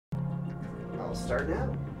I'll start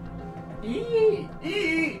now.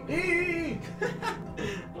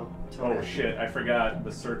 Oh shit, I forgot.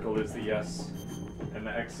 The circle is the yes, and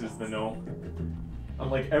the X is the no.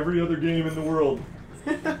 Unlike every other game in the world.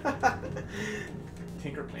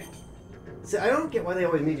 Tinker Plant. See, I don't get why they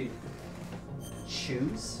always need to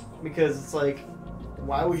choose. Because it's like,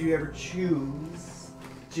 why would you ever choose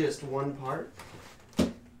just one part?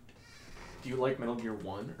 Do you like Metal Gear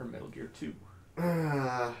 1 or Metal Gear 2?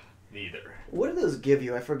 Neither. What do those give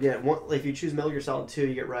you? I forget. One, like, if you choose Metal Gear Solid 2,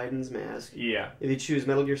 you get Raiden's mask. Yeah. If you choose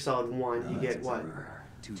Metal Gear Solid 1, you get what?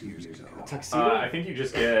 2 years ago. A tuxedo? I think you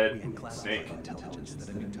just get Snake. Snake. Intelligence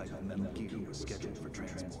that a new type of Metal Gear was scheduled for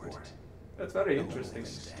transport. That's very interesting.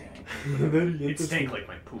 It stank like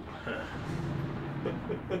my poop.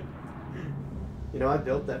 You know, I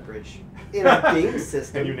built that bridge in a game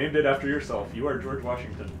system. And you named it after yourself. You are George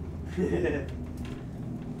Washington.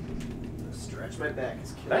 Stretch my back.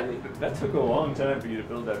 It's killing me. That took a long time for you to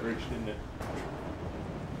build that bridge, didn't it?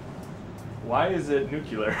 Why is it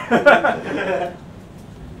nuclear?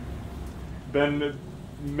 Ben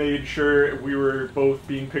made sure we were both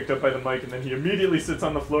being picked up by the mic, and then he immediately sits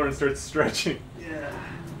on the floor and starts stretching. Yeah.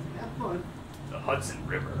 Have fun. The Hudson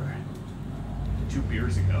River. 2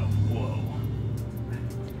 beers ago. Whoa.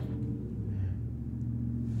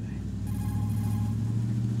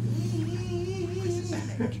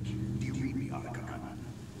 Do you read me, Otacon?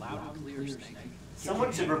 Loud and clear, Snake.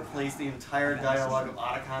 Someone should replace the entire dialogue of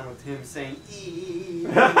Otacon with him saying "ee."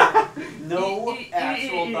 No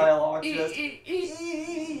actual dialogue, just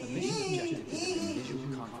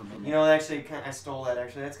You know, actually, I stole that.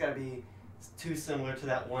 Actually, that's got to be too similar to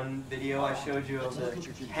that one video I showed you of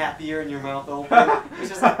the happier and your mouth open. It's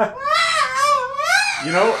just like.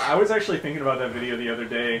 You know, I was actually thinking about that video the other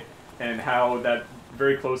day and how that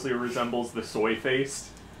very closely resembles the soy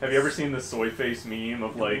face. Have you ever seen the soy face meme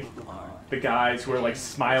of like the guys who are like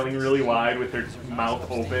smiling really wide with their mouth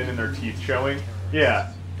open and their teeth showing?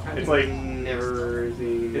 Yeah. It's like never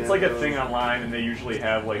seen. It's like a thing online, and they usually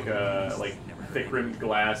have like thick rimmed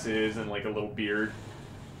glasses and like a little beard.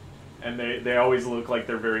 And they always look like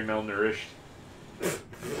they're very malnourished.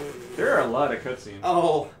 There are a lot of cutscenes.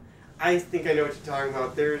 Oh, I think I know what you're talking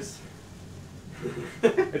about. There's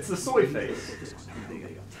It's the soy face.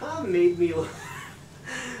 Tom made me look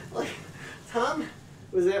like Tom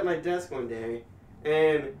was at my desk one day,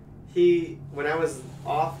 and when I was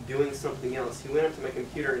off doing something else, he went up to my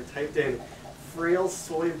computer and typed in "frail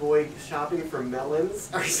soy boy shopping for melons"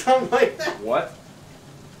 or something like that. What?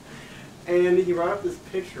 And he brought up this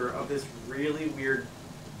picture of this really weird.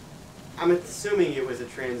 I'm assuming it was a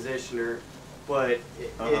transitioner, but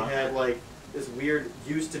it had like this weird,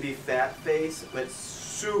 used to be fat face, but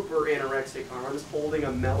super anorexic arms holding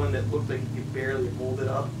a melon that looked like you could barely hold it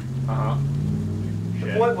up.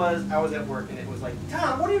 The point was, I was at work and it was like,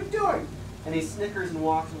 "Tom, what are you doing?" And he snickers and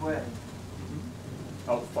walks away.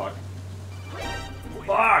 Oh, fuck.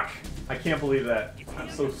 Fuck! I can't believe that. I'm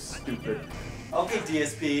so stupid. Okay,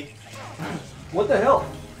 DSP. What the hell?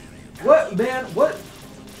 What, man? What?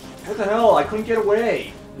 What the hell? I couldn't get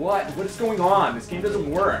away. What? What is going on? This game doesn't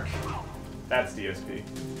work. That's DSP.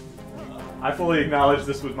 I fully acknowledge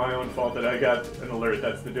this was my own fault that I got an alert.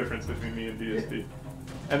 That's the difference between me and DSP.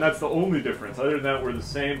 And that's the only difference. Other than that, we're the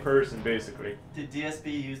same person, basically. Did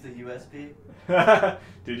DSP use the USB?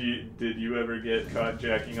 Did you ever get caught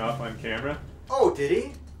jacking off on camera? Oh, did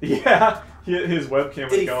he? Yeah, his webcam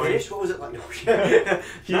was Did he going. finish? What was it like? No,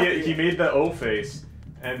 he made the O face,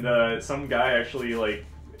 and some guy actually, like,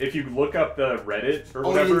 if you look up the Reddit or Oh,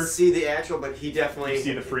 whatever, you didn't see the actual, but he definitely. you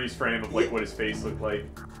see the freeze frame of like what his face looked like.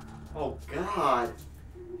 Oh God!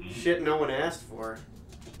 Shit, no one asked for.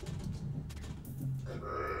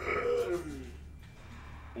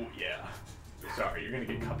 Oh yeah. Sorry, you're gonna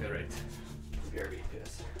get copyright. Better be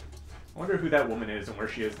pissed. I wonder who that woman is and where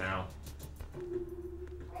she is now.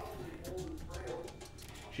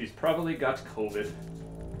 She's probably got COVID.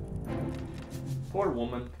 Poor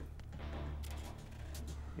woman.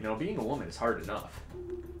 You know, being a woman is hard enough.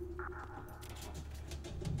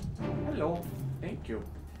 Hello. Thank you.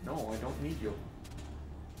 No, I don't need you.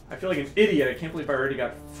 I feel like an idiot. I can't believe I already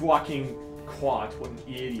got fucking caught. What an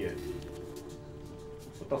idiot.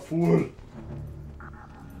 What the fool?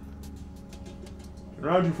 Turn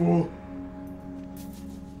around, you fool.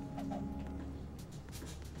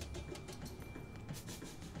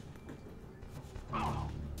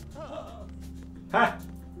 Ha!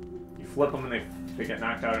 You flip them and they get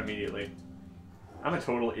knocked out immediately. I'm a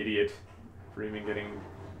total idiot for even getting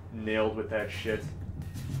nailed with that shit.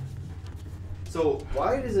 So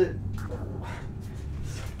why does it?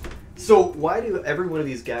 So why do every one of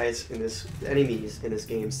these guys in this enemies in this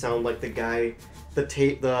game sound like the guy,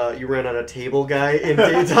 the you ran on a table guy in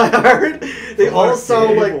Die Hard? They all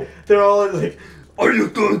sound like they're all like, "Are you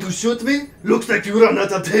going to shoot me? Looks like you ran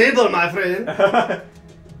at a table, my friend."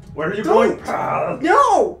 Where are you going, pal?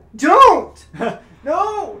 No! Don't!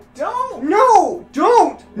 No! Don't! No!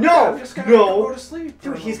 Don't! No! I'm just gonna no! go to sleep.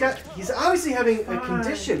 Dude, he's obviously having a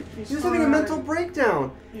condition. He's having a mental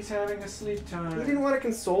breakdown. He's having a sleep time. You didn't want to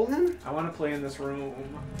console him? I want to play in this room.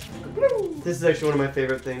 This is actually one of my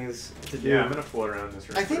favorite things to do. Yeah, I'm gonna float around this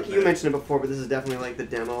room. I think you mentioned it before, but this is definitely like the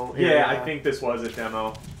demo. Yeah, area. I think this was a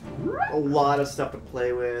demo. A lot of stuff to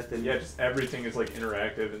play with, and Yeah, just everything is like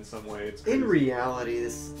interactive in some way. It's in crazy. reality,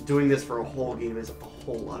 doing this for a whole game is a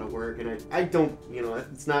whole lot of work, and I don't,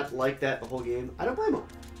 it's not like that the whole game. I don't blame him.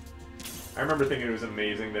 I remember thinking it was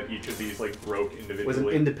amazing that each of these like broke It individually. was an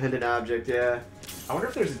independent object, yeah. I wonder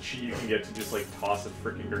if there's a cheat you can get to just like toss a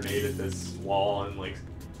freaking grenade at this wall and like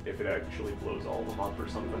if it actually blows all of them up or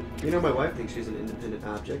something. You know, my wife thinks she's an independent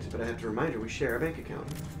object, but I have to remind her we share a bank account.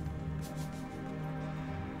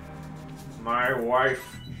 My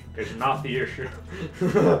wife is not the issue.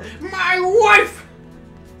 My wife!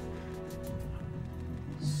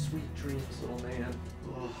 Sweet dreams, little man.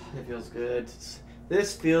 Oh, it feels good.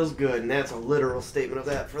 This feels good, and that's a literal statement of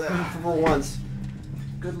that for once.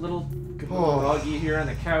 Good little Oh. doggy here on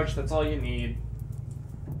the couch. That's all you need.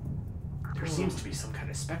 There seems to be some kind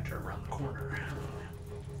of specter around the corner.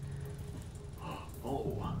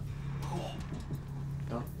 Oh.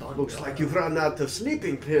 Dun, dun, Looks dun. like you've run out of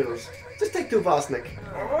sleeping pills. Just take 2 Vosnik.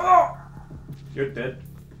 You're dead,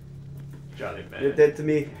 Johnny man. You're dead to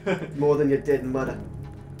me more than your dead mother.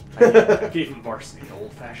 I gave him varsity the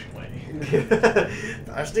old-fashioned way.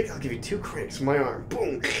 Vosnik, I'll give you 2 cranks from my arm.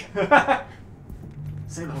 Boom.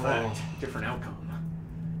 Same effect, different outcome.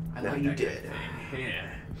 I Now like you that did. kind of thing. Yeah.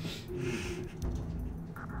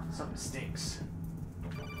 Something stinks.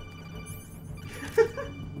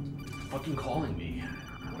 Fucking calling me.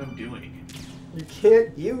 What I'm doing. You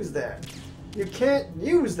can't use that. You can't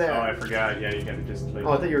use that. Oh, I forgot. Yeah, you gotta just like.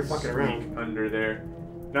 Oh, I thought you were fucking sneak around. under there.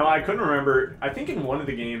 No, I couldn't remember. I think in one of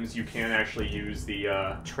the games you can actually use the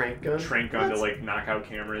Trank gun? trank gun to What? like knock out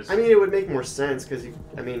cameras. I mean, it would make more sense because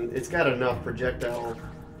it's got enough projectile.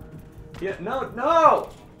 Yeah. No.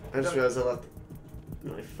 I just realized I left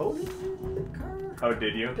my phone in the car. Oh,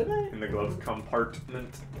 did you? Did I? In the glove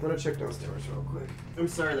compartment. I'm gonna check downstairs real quick. I'm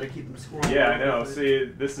sorry that I keep them scrolling. Yeah, I know. See,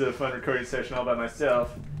 this is a fun recording session all by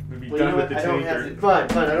myself. We'll be Well, you done know with what? the I don't have tinker. to.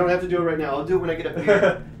 Fine. I don't have to do it right now. I'll do it when I get up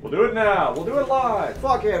here. We'll do it now. We'll do it live.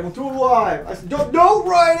 Fuck it, we'll do it live. I said, don't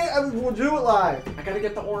write it. We'll do it live. I gotta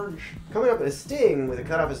get the orange. Coming up is Sting with a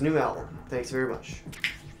cut off his new album. Thanks very much.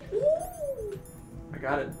 I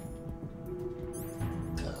got it.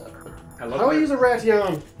 I love How do my, I use a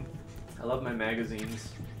Ration? I love my magazines.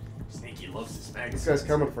 Sneaky loves his This magazines. guy's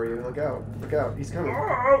coming for you. Look out. Look out. He's coming.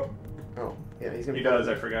 Oh, Oh, yeah, he's gonna. he be does.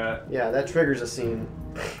 coming. I forgot. Yeah, that triggers a scene.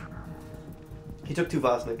 He took 2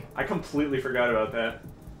 Vosnik. I completely forgot about that.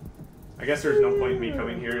 I guess there's no point in me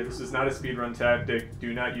coming here. This is not a speedrun tactic.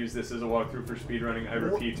 Do not use this as a walkthrough for speedrunning. I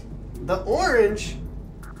repeat. The orange?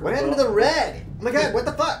 What happened to the red? Oh my god, what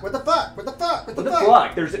the fuck? What the fuck? What the fuck? What the What the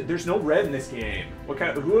fuck? fuck? There's no red in this game. What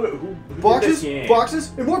kind of who did this Boxes? game?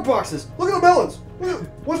 Boxes? And more boxes! Look at the melons! Look at,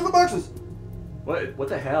 what's in the boxes? What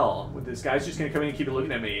the hell? This guy's just gonna come in and keep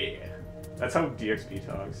looking at me. That's how DXP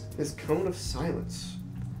talks. His cone of silence.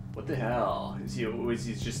 What the hell? Is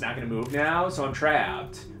he just not gonna move now? So I'm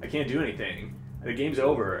trapped. I can't do anything. The game's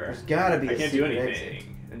over. There's gotta be I a can't do secret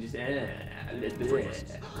anything. I'm just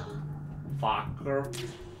fucker.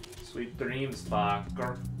 Sweet dreams,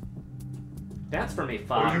 fucker. That's for me,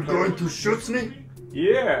 fucker. Are you going to shoot me?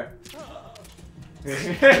 Yeah.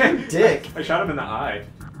 Dick. I shot him in the eye.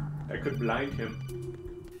 I could blind him.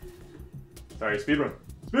 Sorry, speedrun.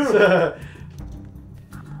 Speedrun.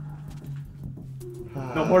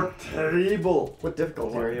 No more terrible. What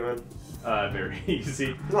difficulty are you in? Very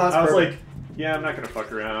easy. No, that's I was perfect. like, yeah, I'm not gonna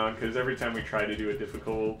fuck around because every time we try to do a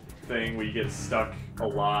difficult thing, we get stuck a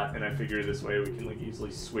lot, and I figure this way we can like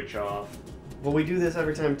easily switch off. Well, we do this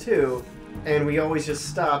every time too, and we always just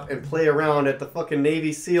stop and play around at the fucking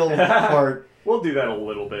Navy SEAL part. We'll do that a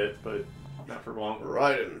little bit, but not for long.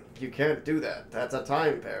 Raiden, you can't do that. That's a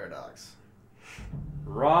time paradox.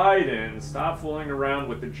 Raiden, stop fooling around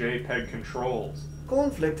with the JPEG controls.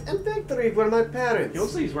 Conflict and victory were my parents. He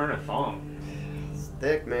looks like he's wearing a thong. It's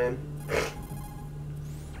thick, man.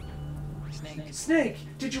 Snake,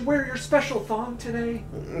 did you wear your special thong today?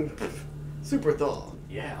 Super thaw.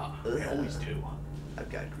 Yeah, I always do. I've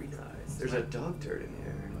got green eyes. There's a dog turd in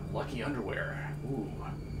here. Lucky underwear. Ooh.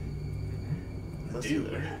 Must Dude.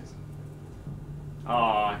 be-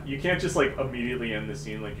 You can't just like immediately end the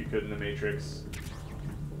scene like you could in the Matrix.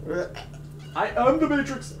 I am the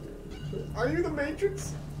Matrix. Are you the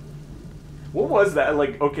Matrix? What was that?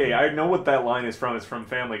 Like, okay, I know what that line is from. It's from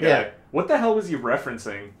Family Guy. Yeah. What the hell was he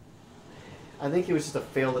referencing? I think it was just a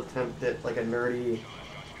failed attempt at like a nerdy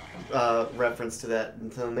reference to that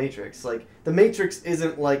to the Matrix. Like the Matrix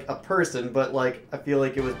isn't like a person, but like I feel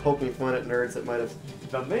like it was poking fun at nerds that might have.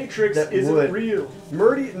 The Matrix That isn't would. real.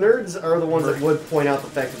 Nerds are the ones that would point out the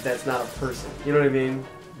fact that that's not a person. You know what I mean?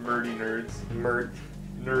 Nerdy nerds.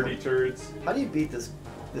 Nerdy turds. How do you beat this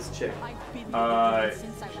chick?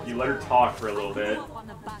 You let her talk for a little bit,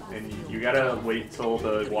 and you gotta wait till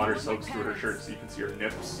the water soaks through her shirt so you can see her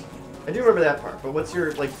nips. I do remember that part, but what's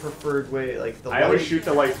your like preferred way? Like the I always shoot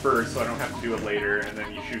the light first, so I don't have to do it later, and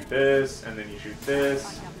then you shoot this, and then you shoot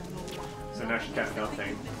this. So now she's got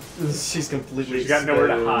nothing. She's completely. She's got nowhere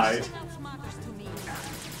to exposed. hide.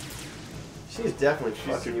 She's definitely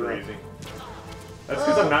She's fucking you super up. easy. That's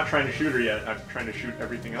because I'm not trying to shoot her yet. I'm trying to shoot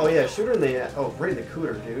everything else. Oh yeah, shoot her in the right in the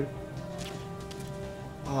cooter, dude.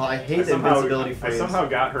 Oh, I hate I the somehow, invincibility I frames. somehow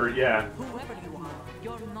got her. Yeah. Whoever you are,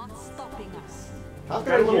 you're not stopping us. How got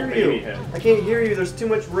can a I little hear baby you? head. I can't hear you. There's too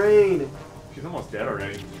much rain. She's almost dead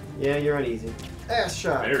already. Yeah, you're uneasy. Ass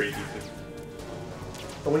shot. Very easy.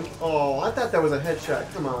 Doink. Oh, I thought that was a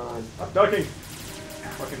headshot. Come on. I'm ducking.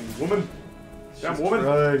 Fucking woman. Damn She's woman.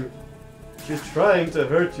 trying. She's trying to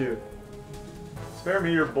hurt you. Spare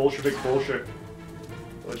me your Bolshevik bullshit.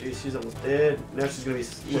 Oh geez, she's almost dead. Now she's gonna be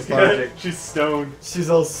She's, lethargic. she's stoned. She's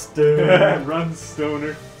all stoned. Run,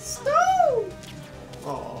 stoner. Stoned.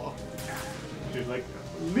 Aw. She's like,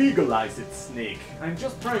 legalize it, Snake. I'm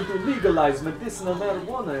just trying to legalize medicinal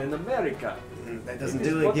marijuana in America. That doesn't It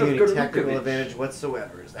is give what you any of technical Garukovich. advantage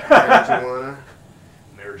whatsoever. Is that marijuana?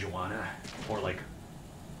 Marijuana. Or like,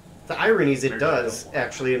 The irony is it Marijuana. does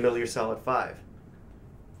actually in Metal Gear Solid 5.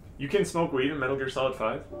 you can smoke weed in Metal Gear Solid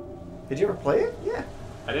 5? Did you ever play it? Yeah.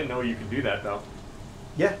 I didn't know you could do that though.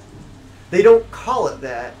 Yeah. They don't call it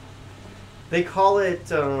that. They call it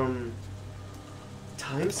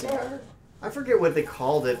time saver? I forget what they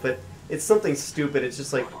called it, but it's something stupid. It's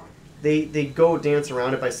just like they go dance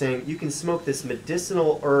around it by saying you can smoke this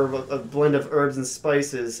medicinal herb, a blend of herbs and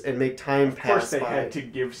spices, and make time Of course pass they by. had to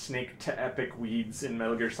give Snake to Epic Weeds in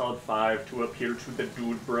Metal Gear Solid 5 to appear to the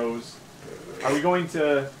dude bros. Are we going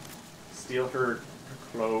to steal her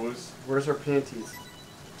clothes? Where's her panties?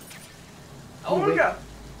 Oh my wait. god!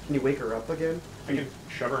 Can you wake her up again? I can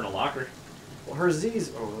shove her in a locker. Well, her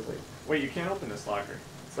Z's. Oh, wait. Wait, you can't open this locker.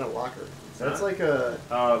 It's not a locker. not? That's like a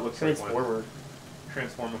It looks like one. transformer.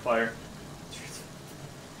 Transformifier.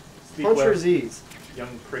 Speak Punch her well, Z's.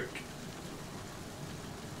 young prick.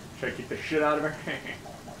 Try to kick the shit out of her.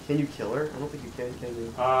 Can you kill her? I don't think you can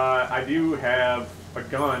you? I do have a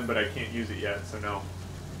gun, but I can't use it yet, so no.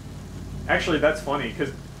 Actually, that's funny,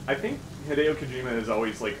 because I think Hideo Kojima has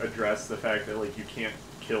always, like, addressed the fact that, like, you can't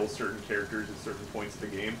kill certain characters at certain points of the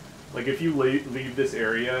game. Like, if you leave this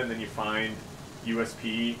area and then you find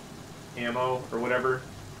USP ammo or whatever,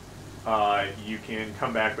 you can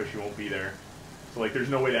come back, but she won't be there. So, like, there's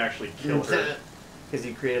no way to actually kill her. Because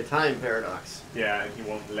you create a time paradox. Yeah, and he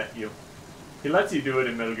won't let you. He lets you do it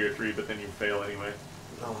in Metal Gear 3, but then you fail anyway.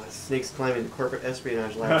 Oh, Snake's climbing the corporate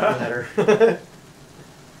espionage ladder.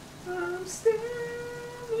 I'm standing on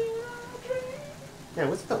a dream. Yeah,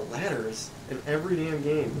 what's the ladders in every damn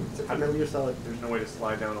game? Except for Metal Gear Solid. There's no way to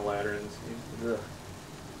slide down a ladder in this game. Ugh.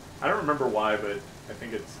 I don't remember why, but I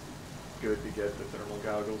think it's good to get the thermal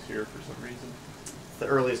goggles here for some reason. It's the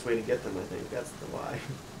earliest way to get them, I think. That's the why.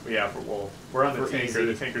 But yeah, we're on the For tanker. easy.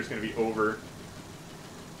 The tanker's going to be over.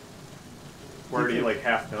 We're already like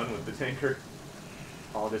half done with the tanker.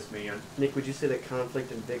 Oh, this man. Nick, would you say that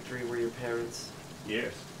conflict and victory were your parents?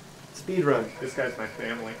 Yes. Speedrun. This guy's my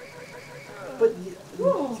family. But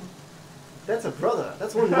that's a brother.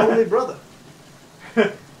 That's one lonely brother.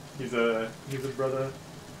 He's a brother.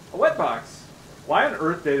 A wet box. Why on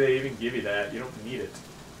earth did they even give you that? You don't need it.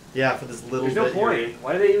 Yeah, for this little There's no bit here. point.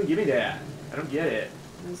 Why did they even give me that? I don't get it.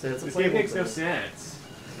 It's a This game playable makes no thing. sense.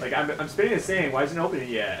 Like, I'm spinning it saying, why isn't it opening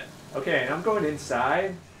yet? Okay, and I'm going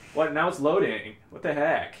inside. What, now it's loading. What the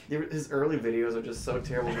heck? His early videos are just so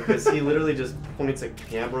terrible because he literally just points a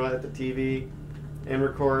camera at the TV and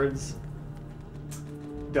records.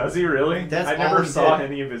 Does he really? That's I all never he saw did.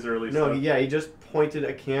 any of his early No, stuff. yeah, he just pointed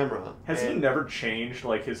a camera. Has he and- never changed,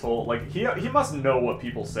 like, his whole... Like, he must know what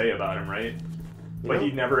people say about him, right? But know?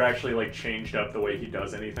 he never actually, like, changed up the way he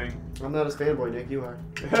does anything. I'm not his fanboy, Nick. You are.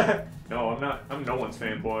 No, I'm not. I'm no one's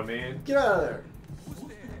fanboy, man. Get out of there.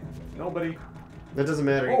 Nobody. That doesn't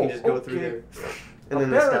matter. You Oh, can just go through okay. there. And then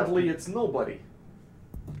they stop. Apparently, it's nobody.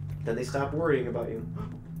 Then they stop worrying about you.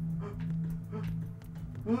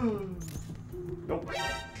 Nope.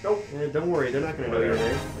 Nope. Yeah, don't worry, they're not gonna know you're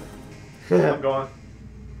there. I'm gone.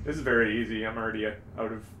 This is very easy. I'm already out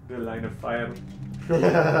of the line of fire.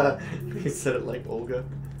 He said it like Olga.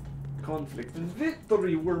 Conflict and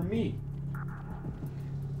victory were me.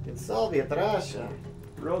 In Soviet Russia.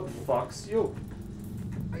 Road fucks you.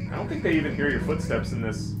 I don't think they even hear your footsteps in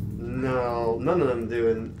this No, none of them do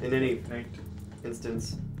in any night.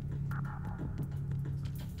 instance.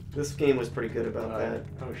 This game was pretty good about that.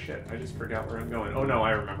 Oh shit, I just forgot where I'm going. Oh no,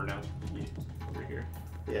 I remember now. Yeah, over here.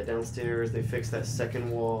 Yeah, downstairs they fixed that second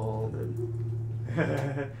wall.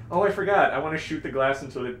 And Oh, I forgot. I want to shoot the glass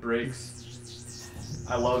until it breaks.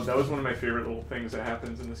 That was one of my favorite little things that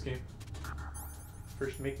happens in this game.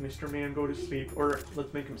 First make Mr. Man go to sleep, or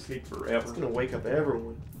let's make him sleep forever. it's gonna wake up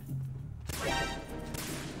everyone.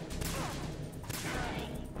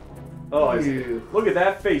 Oh, Ew. look at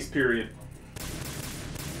that face period.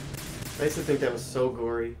 I used to think that was so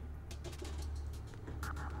gory.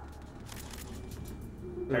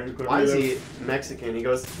 Tactical Why is reload. he Mexican? He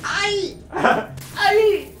goes, "Ay,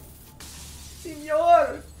 Ay!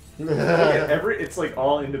 Senor! Look at ay!" it's like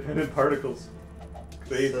all independent particles.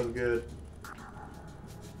 Crazy. So good.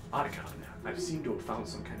 Otacon, I seem to have found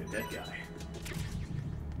some kind of dead guy.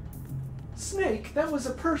 Snake, that was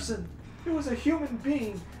a person. It was a human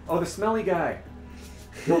being. Oh, the smelly guy.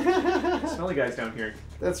 The smelly guy's down here.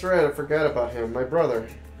 That's right. I forgot about him. My brother.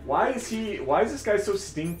 Why is this guy so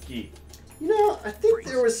stinky? You know, I think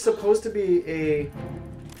there was supposed to be a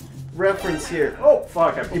reference here. Oh,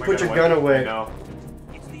 fuck, I put You my put your gun away. I know.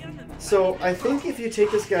 So I think if you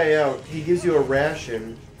take this guy out, he gives you a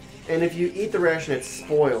ration, and if you eat the ration, it's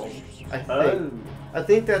spoiled. I think. Oh. I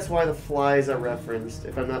think that's why the flies are referenced,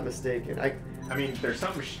 if I'm not mistaken. I mean, there's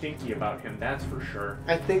something stinky about him, that's for sure.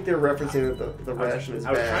 I think they're referencing that the ration is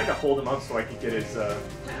I was bad. trying to hold him up so I could get his, Oh,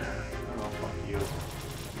 fuck you.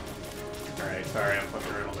 Alright, sorry, I'm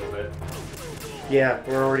fucking around a little bit. Yeah,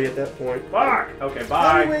 we're already at that point. Fuck! Okay, How do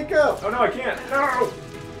bye! you wake up? Oh no, I can't! No!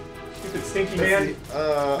 Stupid stinky man! Now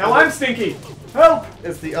other- I'm stinky! Help!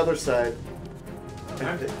 It's the other side.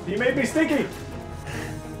 He made me stinky!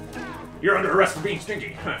 You're under arrest for being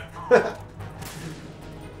stinky!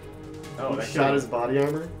 Oh, You that shot killed his him. body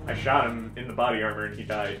armor? I shot him in the body armor and he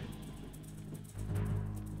died.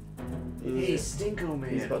 Hey, Stinko Man!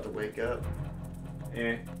 He's about to wake up.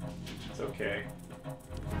 Eh, it's okay.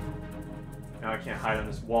 Now I can't hide on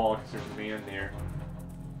this wall because there's a man there.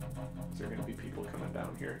 Is there gonna be people coming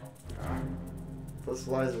down here? Those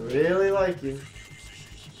flies really like you.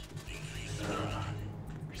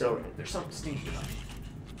 There's something stinky about me.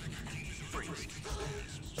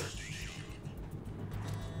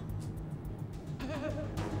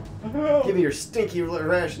 Give me your stinky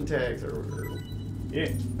ration tags. Yeah,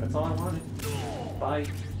 that's all I wanted. Bye.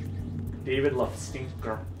 David Luff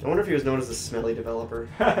Stinker. I wonder if he was known as the smelly developer.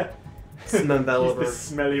 He's Smelliver. the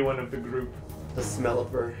smelly one of the group. The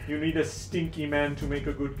smelliver. You need a stinky man to make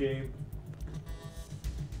a good game.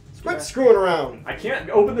 Quit screwing around. I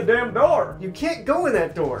can't open the damn door. You can't go in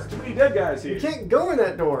that door. Too many dead guys here. You can't go in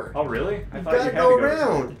that door. Oh really? I You thought gotta you had go to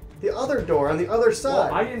around. The other door on the other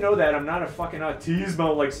side. Well, I didn't know that. I'm not a fucking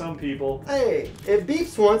autismo like some people. Hey, it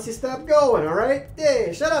beeps once, you stop going, alright?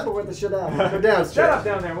 Hey, shut up with the shut up. Go downstairs. Shut up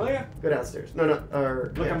down there, will you? Go downstairs. No,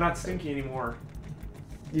 no, Look, yeah. I'm not stinky anymore.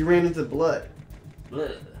 You ran into blood.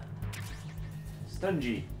 Bleh.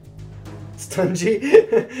 Stungy. Stungy?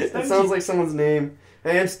 It Stungy. sounds like someone's name.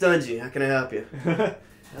 Hey, I'm Stungy. How can I help you?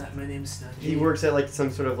 My name's Stungy. He works at like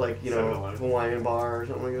some sort of like, you know, 7-Eleven. Hawaiian bar or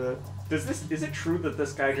something like that. Is it true that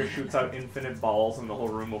this guy just shoots out infinite balls and the whole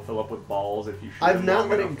room will fill up with balls if you shoot I've him not long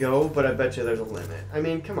let enough? it go, but I bet you there's a limit. I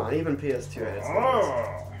mean, come on, even PS2 had its limits.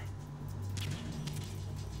 Oh.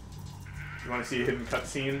 You want to see a hidden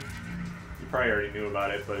cutscene? You probably already knew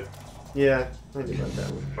about it, but Yeah, I knew about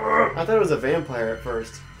that one. I thought it was a vampire at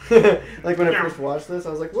first. Like when I first watched this, I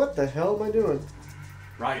was like, what the hell am I doing?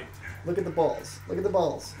 right. Look at the balls. Look at the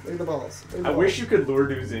balls. Look at the balls. Look at the I balls. wish you could lure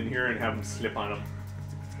dudes in here and have them slip on them,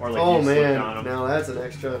 or like Oh you slipped man, on them. now that's an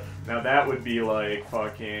extra. Now that would be like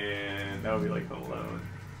fucking. That would be like Home Alone.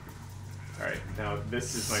 All right, now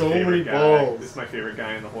this is my So favorite many guy. balls. This is my favorite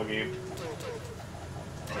guy in the whole game.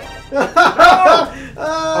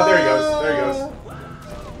 Oh, there he goes. There he goes.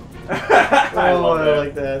 I Oh, love I that.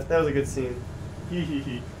 like that. That was a good scene. Hee hee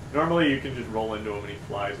hee. Normally you can just roll into him and he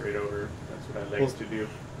flies right over. That's what I like to do.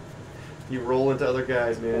 You roll into other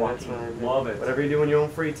guys, man. That's Fucking fine. Man. love it. Whatever you do in your own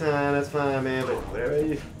free time, that's fine, man. But whatever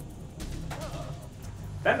you.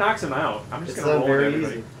 That knocks him out. I'm just It's gonna not roll into very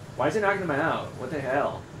everybody. easy. Why is it knocking him out? What the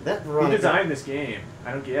hell? That Who Veronica. designed this game?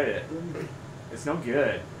 I don't get it. It's no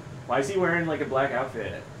good. Why is he wearing like a black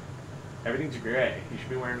outfit? Everything's gray. He should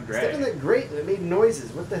be wearing gray. Step in that grate that made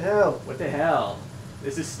noises. What the hell? What the hell?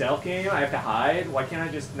 This is stealth game? I have to hide? Why can't I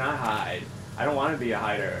just not hide? I don't want to be a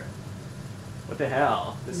hider. What the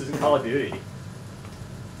hell? This isn't Call of Duty.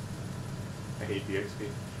 I hate DXP.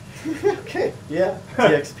 Okay, yeah.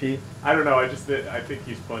 DXP. I don't know, I think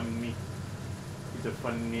he's funny. He's a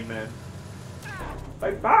funny man.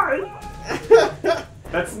 Bye-bye!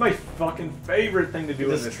 That's my fucking favorite thing to do in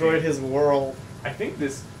this game. Destroyed his world. I think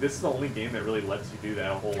this is the only game that really lets you do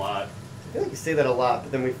that a whole lot. I feel like you say that a lot,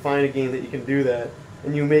 but then we find a game that you can do that,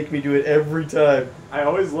 and you make me do it every time. I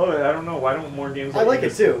always love it. I don't know, why don't more games I like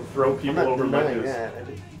it too. Throw people over ledges?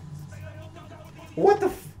 What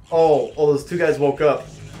the oh, those two guys woke up.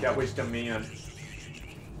 Yeah, waste a man.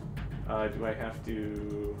 Do I have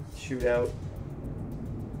to shoot out?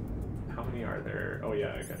 How many are there? Oh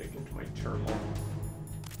yeah, I gotta get to my terminal.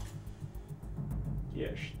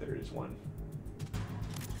 Yes, there is one.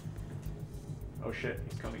 Oh shit,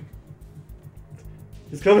 he's coming.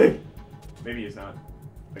 He's coming! Maybe he's not.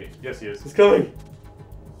 Wait, yes he is. He's coming!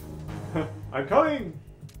 I'm coming!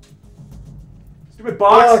 Stupid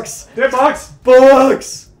box! Dead box!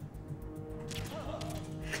 Box!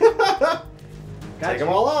 Take them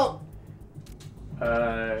all out!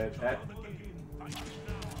 That...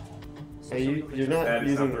 Hey, you're not that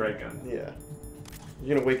is using not the right gun. Yeah.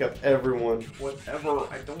 You're gonna wake up everyone. Whatever,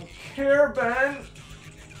 I don't care, Ben!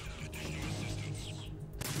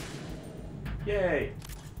 Yay!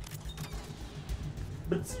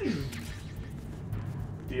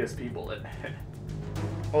 DSP bullet.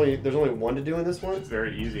 There's only one to do in this one? It's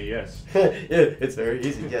very easy, yes. It's very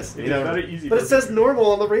easy, yes. It is very easy. But it says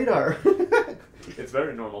normal on the radar. It's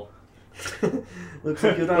very normal. Looks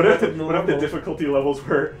like you're not what if the difficulty levels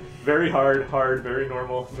were very hard, very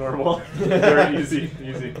normal, very easy,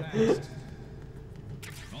 easy.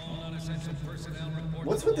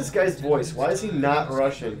 What's with this guy's voice? Why is he not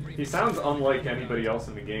Russian? He sounds unlike anybody else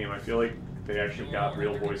in the game. I feel like they actually got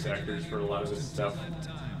real voice actors for a lot of this stuff.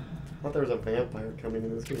 I thought there was a vampire coming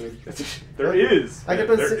in this game. There is! There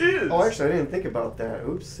is! Oh, actually, I didn't think about that.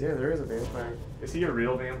 Oops, yeah, there is a vampire. Is he a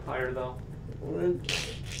real vampire, though?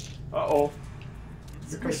 Uh-oh.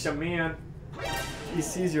 It's a man. He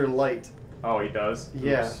sees your light. Oh, he does?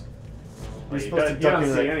 Yeah. Oops. You're He supposed to duck doesn't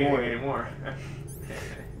into see that anything corner. anymore.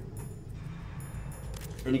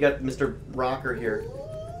 And you got Mr. Rocker here.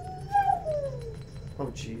 Oh,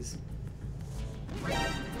 jeez.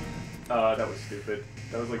 That was stupid.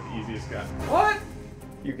 That was like the easiest guy. What?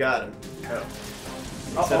 You got him. Oh.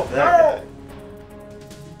 Except that guy.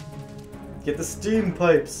 Get the steam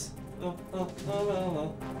pipes.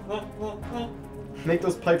 Make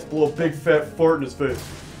those pipes blow a big fat fart in his face.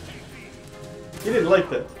 He didn't like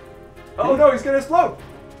that. Oh no, he's gonna explode!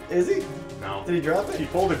 Is he? No. Did he drop it? He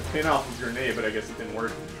pulled a pin off his grenade, but I guess it didn't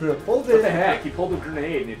work. Pulled it. What the heck? He pulled a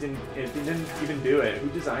grenade and it didn't even do it. Who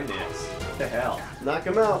designed this? What the hell? Knock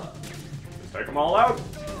him out. Just take them all out.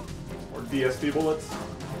 Or DSP bullets.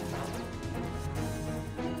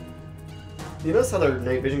 You notice how their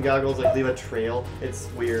night vision goggles like leave a trail? It's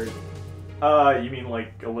weird. You mean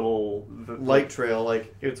like a little light trail?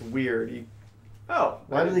 Like it's weird. Oh.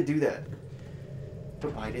 Why do they do that?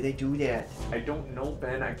 But why do they do that? I don't know,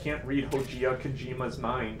 Ben. I can't read Hojia Kojima's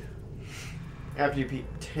mind. After you beat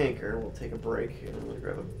Tanker, we'll take a break and I'm gonna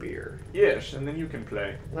grab a beer. Yes, and then you can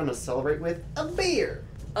play. I'm gonna celebrate with a beer.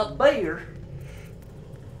 A beer.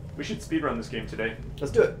 We should speedrun this game today.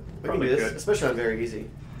 Let's do it. We Probably can do this, could. especially on very easy.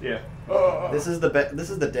 Yeah. This is the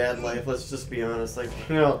dad life. Let's just be honest. Like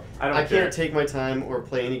I can't take my time or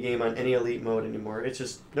play any game on any elite mode anymore. It's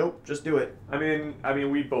just nope. Just do it. I mean,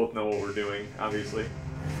 we both know what we're doing. Obviously,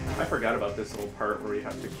 I forgot about this little part where we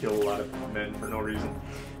have to kill a lot of men for no reason.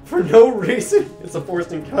 For no reason. It's a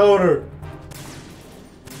forced encounter.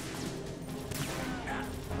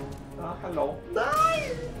 Hello.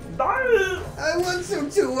 Die! Die! I want some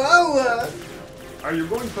chihuahua. Are you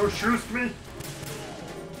going to shoot me?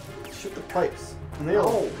 Shoot the pipes.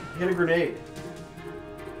 No. Hit a grenade.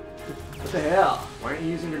 What the hell? Why aren't you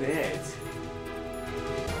using grenades?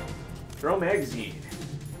 Throw magazine.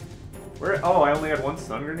 Where? Oh, I only had one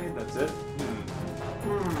stun grenade. That's it.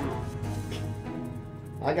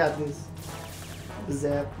 I got this.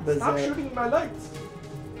 Zap, the Stop zap. shooting at my lights.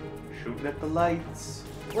 Shooting at the lights.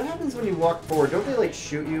 What happens when you walk forward? Don't they like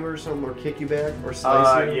shoot you or something, or kick you back, or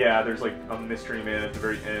slice you? Yeah. There's like a mystery man at the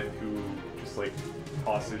very end who just like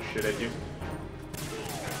tosses shit at you.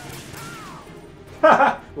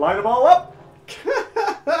 Line them all up.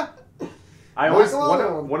 I always one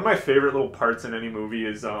of my favorite little parts in any movie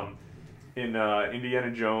is in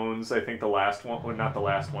Indiana Jones. I think the last one, well, not the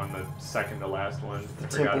last one, the second to last one. The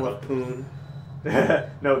Temple of Poon.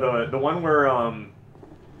 No, the one where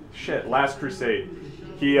shit, Last Crusade.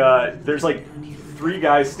 He there's like 3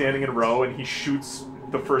 guys standing in a row, and he shoots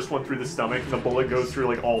the first one through the stomach, and the bullet goes through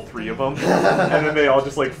like all 3 of them, and then they all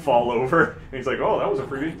just like fall over. And he's like, "Oh, that was a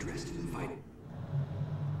freebie."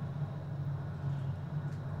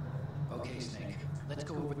 Okay, Snake. Let's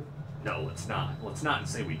go over. No, let's not. Let's not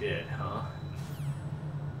say we did, huh?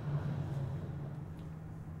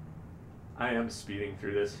 I am speeding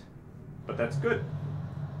through this, but that's good.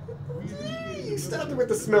 You stopped it with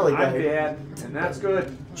the smelly guy. I'm bad, and that's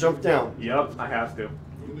good. Jump down. Yep, I have to.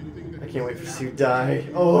 I can't wait to see you die.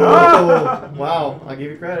 Oh, wow. I'll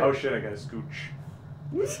give you credit. Oh shit, I got a scooch.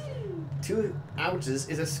 2 ounces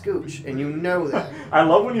is a scooch, and you know that. I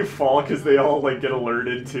love when you fall because they all like get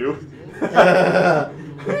alerted too.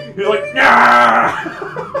 You're like, nah!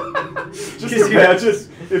 Just imagine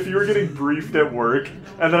if you were getting briefed at work,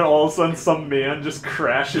 and then all of a sudden some man just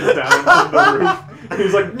crashes down from the roof, and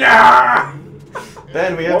he's like, nah!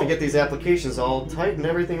 Ben, we have to get these applications all tight and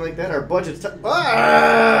everything like that. Our budget's tight.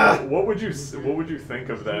 Ah! What would you think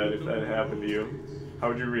of that if that happened to you? How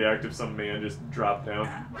would you react if some man just dropped down?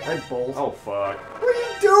 I'd bolt. Oh fuck! What are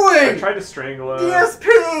you doing? I tried to strangle him.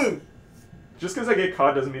 DSP! Just because I get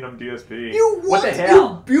caught doesn't mean I'm DSP. What the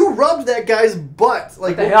hell? You rubbed that guy's butt.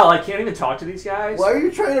 Like, what the hell? I can't even talk to these guys? Why are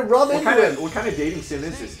you trying to rub into him? What kind of dating sim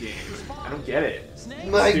is this game? I don't get it.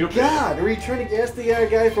 My Stupid. God, are you trying to ask the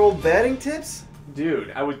guy for old batting tips?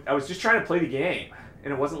 Dude, I was just trying to play the game,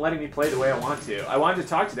 and it wasn't letting me play the way I want to. I wanted to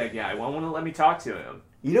talk to that guy. Why won't it let me talk to him?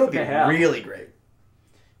 You know, it'd be really great.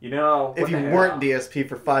 You know, if you weren't DSP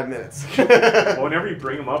for 5 minutes. Well, whenever you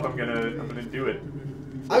bring him up, I'm gonna do it.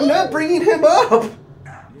 I'm not bringing him up.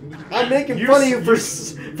 I'm making fun of you for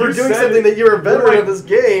doing something that you're a veteran of this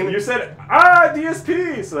game. You said,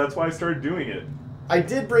 DSP! So that's why I started doing it. I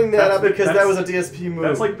did bring that up because that was a DSP move.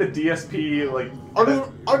 That's like the DSP, like...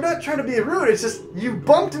 I'm not trying to be rude, it's just, you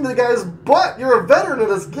bumped into the guy's butt! You're a veteran of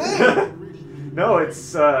this game! No,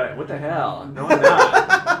 it's, what the hell? No, I'm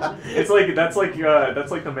not. It's like, that's like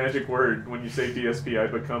the magic word. When you say DSP, I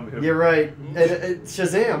become him. You're right.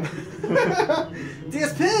 Shazam!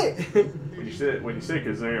 DSP! When you say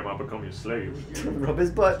Kazam, I'll become your slave. Don't rub his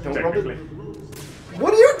butt. Don't rub his...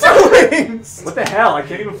 What are you doing? What the hell? I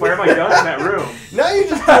can't even fire my gun in that room. Now you're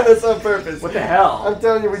just doing this on purpose. What the hell? I'm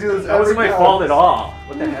telling you, we do this That wasn't my fault at all.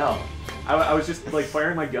 What the hell? I was just, like,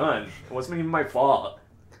 firing my gun. It wasn't even my fault.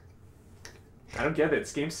 I don't get it.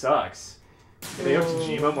 This game sucks. Hideo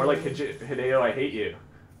Kojima, more like Hideo, I hate you.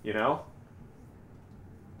 You know?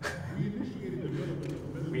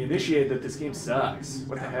 We initiated that this game sucks.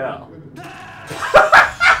 What the hell?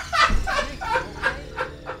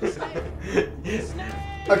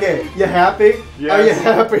 Okay, you happy? Yes. Are you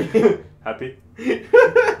happy? Happy?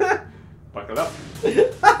 Buckle up.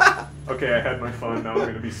 Okay, I had my fun. Now I'm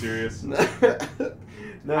gonna be serious.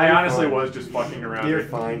 No, I honestly was just fucking around. You're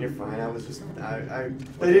fine. You're fine. I was just I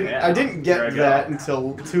didn't get that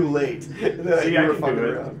until too late. That See, you I were can fucking do it.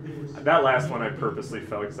 around. That last one I purposely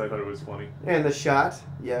fell because I thought it was funny. And the shot,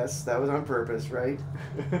 yes, that was on purpose, right?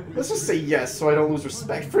 Let's just say yes, so I don't lose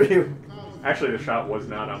respect for you. Actually, the shot was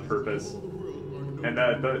not on purpose. And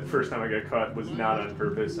the first time I got caught was not on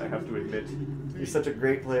purpose, I have to admit. You're such a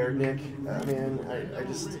great player, Nick. Man,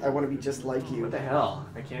 I want to be just like you. What the hell?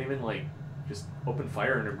 I can't even, like, just open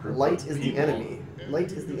fire in a group Light of is people. the enemy.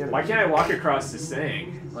 Light is the enemy. Why can't I walk across this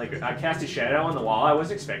thing? Like, I cast a shadow on the wall? I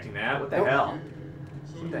wasn't expecting that. What the hell?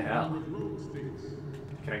 What the hell?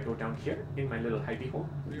 Can I go down here in my little hidey hole?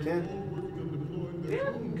 You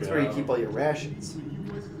can. That's where you keep all your rations.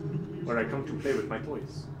 Where I come to play with my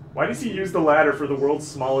toys. Why does he use the ladder for the world's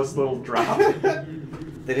smallest little drop?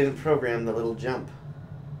 They didn't program the little jump.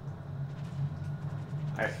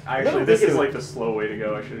 Actually, this is like the slow way to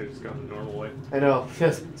go. I should have just gone the normal way. I know.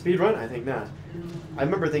 Yes. Speed run? I think not. I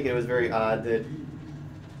remember thinking it was very odd that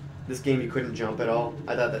this game you couldn't jump at all.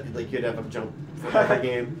 I thought that like you'd have a jump for every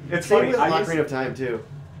game. It's Same funny. with Ocarina of Time too.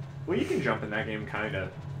 Well, you can jump in that game,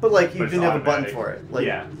 kinda. But like you But it's didn't have a button automatic. for it. Like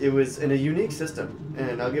Yeah. it was in a unique system,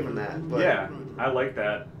 and I'll give them that. But Yeah, I like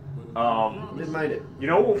that. didn't mind it. You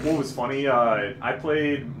know what was funny? I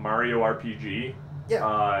played Mario RPG. Yeah.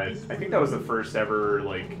 I think that was the first ever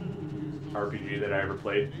like RPG that I ever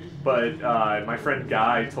played. But my friend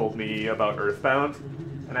Guy told me about Earthbound,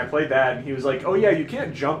 and I played that, and he was like, "Oh yeah, you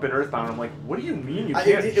can't jump in Earthbound." I'm like, "What do you mean you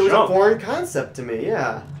can't It jump?" was a foreign concept to me.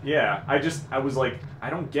 Yeah. Yeah, I was like, I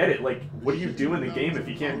don't get it. Like, what do you do in the game if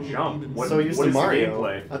you can't jump? What, So used what to is the Mario.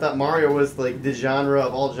 gameplay? I thought Mario was like the genre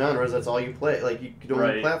of all genres. That's all you play. Like you could only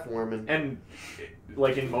Right. platform and. And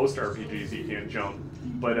like in most RPGs you can't jump,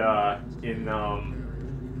 but in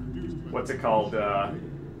what's it called?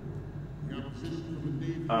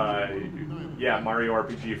 Yeah, Mario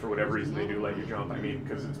RPG, for whatever reason they do let you jump. I mean,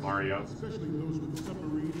 because it's Mario.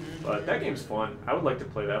 But that game's fun. I would like to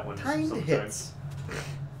play that one sometime. Hits.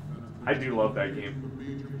 I do love that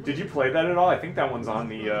game. Did you play that at all? I think that one's on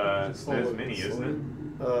the SNES Mini, isn't it?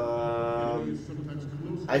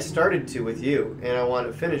 I started to with you, and I want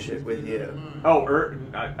to finish it with you. Oh,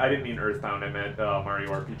 I didn't mean Earthbound. I meant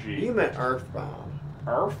Mario RPG. You meant Earthbound.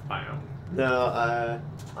 Earthbound? No,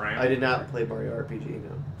 I did not play Mario RPG,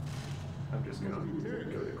 no. I'm just gonna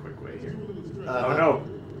go the quick way here. Oh no!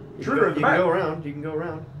 You can go around. You can go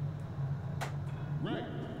around.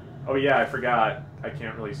 Oh yeah, I forgot. I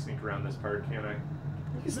can't really sneak around this part, can I?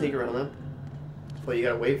 You can sneak around them, but you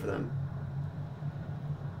gotta wait for them.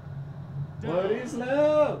 What is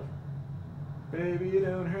love? Baby,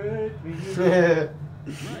 don't hurt me.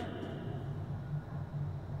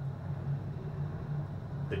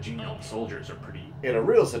 The Genome soldiers are pretty... In a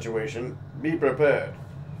real situation, be prepared.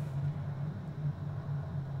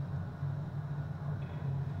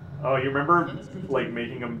 Oh, you remember, like,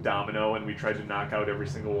 making them domino and we tried to knock out every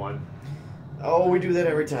single one? Oh, we do that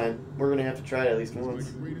every time. We're gonna have to try it at least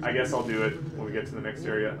once. I guess I'll do it when we get to the next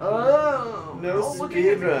area. Oh! No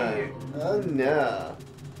speed run. Oh, no.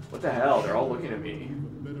 What the hell? They're all looking at me.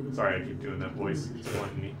 Sorry, I keep doing that voice. It's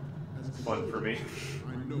fun, for me.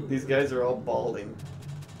 These guys are all balding.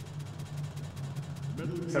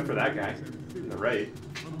 Except for that guy. On the right.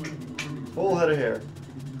 Full head of hair.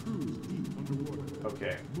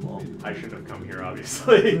 Okay, well, I shouldn't have come here,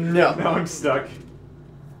 obviously. No. Now I'm stuck.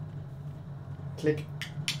 Click.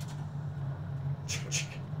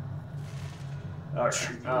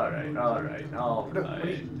 Alright.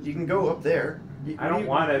 You can go up there. I don't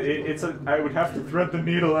want it. I would have to thread the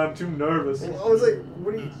needle. I'm too nervous. I was like,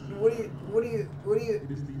 what do you?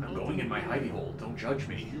 I'm going in my hidey hole. Don't judge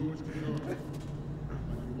me.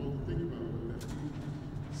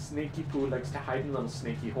 Snaky Poo likes to hide in little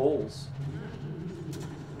snaky holes.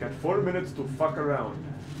 Got 4 minutes to fuck around.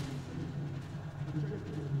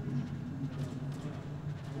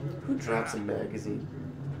 Who drops a magazine?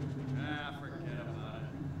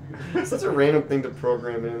 Such a random thing to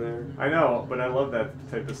program in there. I know, but I love that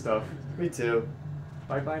type of stuff. Me too.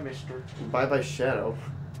 Bye-bye, mister. Bye-bye, Shadow.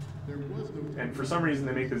 And for some reason,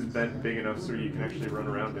 they make this vent big enough so you can actually run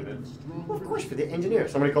around in it. Well, of course, for the engineer.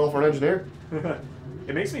 Somebody call for an engineer?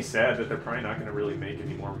 It makes me sad that they're probably not going to really make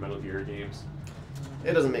any more Metal Gear games.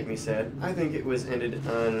 It doesn't make me sad. I think it was ended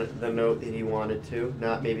on the note that he wanted to.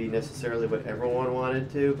 Not maybe necessarily what everyone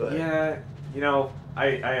wanted to, but... Yeah, you know,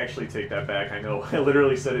 I actually take that back. I know I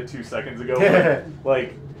literally said it 2 seconds ago. But,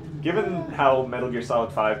 like, given how Metal Gear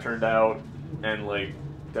Solid 5 turned out, and, like,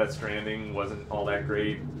 Death Stranding wasn't all that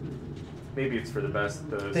great, maybe it's for the best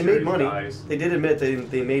that the they series made money. dies. They did admit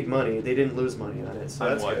they made money. They didn't lose money on it. So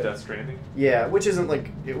On that's what, good. Death Stranding? Yeah, which isn't like...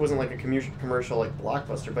 It wasn't like a commercial like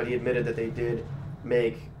Blockbuster, but he admitted that they did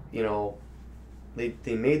make, you know...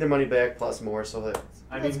 They made their money back plus more, so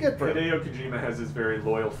that's good for him. Hideo Kojima has his very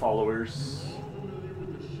loyal followers.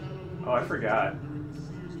 Oh, I forgot.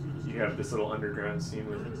 You have this little underground scene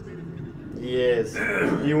with him. Yes.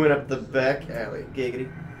 You went up the back alley. Giggity.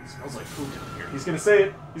 It smells like food down here. He's gonna say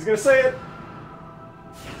it! He's gonna say it!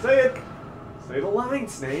 Say it! Say the line,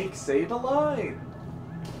 Snake! Say the line!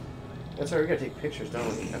 That's right, we gotta take pictures, don't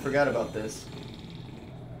we? I forgot about this.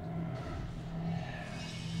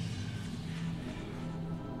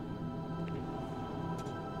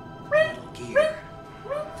 Gear.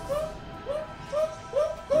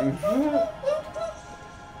 Dun,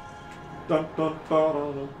 dun, dun,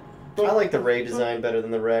 dun, dun. I like the Ray design better than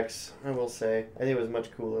the Rex, I will say. I think it was much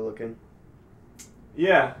cooler looking.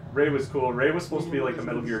 Yeah, Ray was cool. Ray was supposed to be like a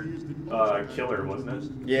Metal Gear killer, wasn't it?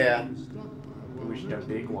 Yeah. We should have a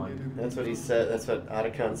big one. That's what he said. That's what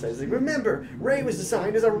Otacon says. He's like, remember, Ray was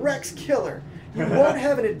designed as a Rex killer. You won't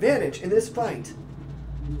have an advantage in this fight.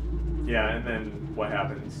 Yeah, and then what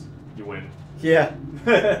happens? You win. Yeah.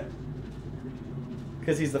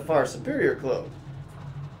 Because he's the far superior clone.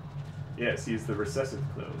 Yes, he's the recessive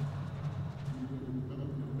clone.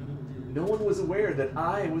 No one was aware that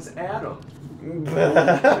I was Adam.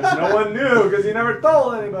 Because no one knew, because he never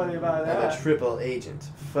told anybody about that. I'm a triple agent.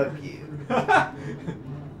 Fuck you.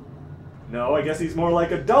 No, I guess he's more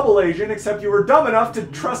like a double agent, except you were dumb enough to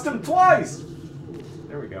trust him twice.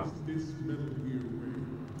 There we go.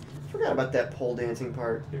 Forgot about that pole dancing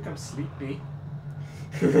part. Here comes Sleepy.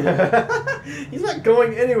 He's not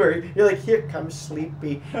going anywhere. You're like, here comes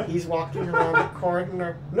Sleepy. He's walking around the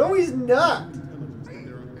corner. No, he's not. Come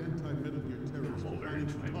over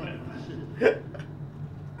into my bed.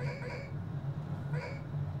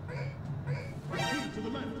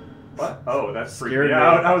 What? Oh, that freaked Scared me me.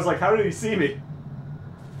 out. I was like, how did he see me?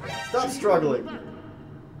 Stop struggling.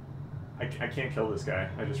 I can't kill this guy.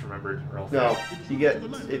 I just remembered. Or else No, you get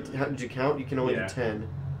it. How did you count? You can only Yeah. do 10.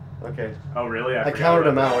 Okay. Oh, really? I forgot counted about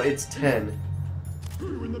them that. out. It's 10.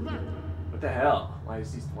 What the hell? Why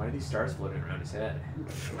are these stars floating around his head?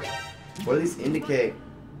 What do these indicate?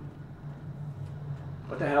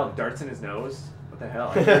 What the hell? Darts in his nose? What the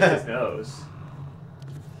hell? I pierced his nose.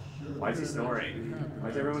 Why is he snoring? Why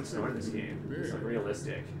is everyone snoring in this game? It's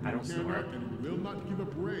unrealistic. I don't snore. Will not give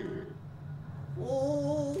up rain.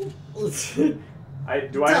 Do I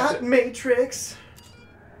have Dot to... Matrix.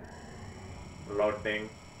 Loading.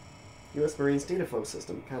 U.S. Marines data flow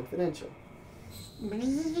system confidential.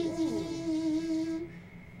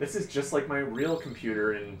 This is just like my real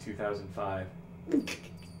computer in 2005.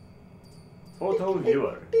 Photo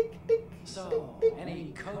viewer. So,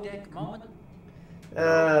 any codec moment?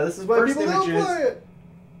 This is why First people don't images. play it.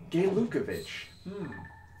 Gay Lukovich.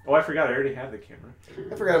 Oh, I forgot. I already have the camera.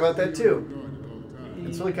 I forgot about that too.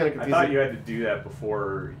 It's really kind of I confusing. thought you had to do that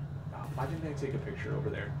before. Oh, why didn't I take a picture over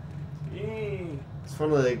there? It's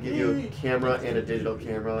fun when they give you a camera and a digital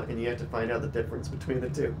camera, and you have to find out the difference between the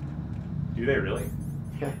two. Do they really?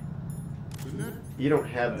 Yeah. You don't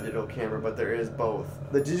have the digital camera, but there is both.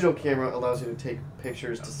 The digital camera allows you to take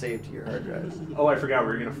pictures to save to your hard drive. Oh, I forgot.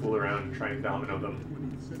 We were gonna fool around and try and domino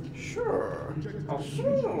them. Sure. Oh,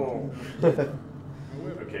 sure.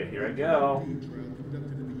 Okay, here I go.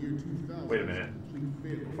 Wait a minute.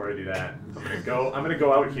 Before I do that, I'm gonna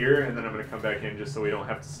go out here and then I'm gonna come back in just so we don't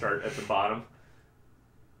have to start at the bottom.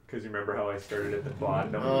 Because you remember how I started at the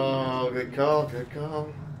bottom? Oh, good call, good call.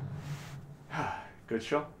 Good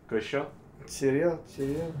show. Good show. Cheerio,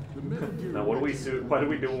 cheerio. Now what do we do? What do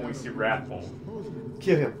we do when we see Ratbone?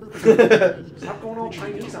 Kill him. Stop going all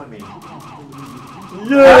Chinese on me.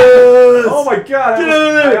 Yes! Oh my god! Get out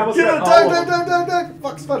of there! I almost Get got out! all of Die! them.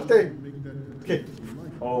 Fuck Sparte! Okay.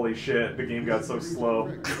 Holy shit! The game got so slow.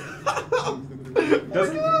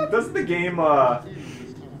 Doesn't the game?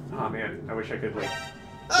 Oh man, I wish I could like.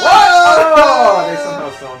 Oh! They somehow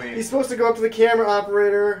saw me. He's supposed to go up to the camera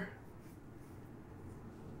operator.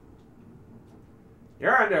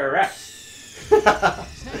 You're under arrest.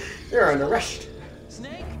 You're under arrest.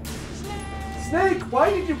 Snake? Snake, why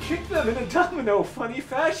did you kick them in a domino funny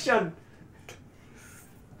fashion?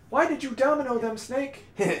 Why did you domino them, Snake?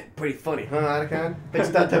 Pretty funny, huh, Otacon? Thinks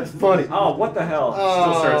that was funny. Oh, what the hell?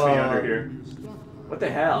 Still starts me Oh. under here. What the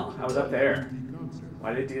hell? I was up there.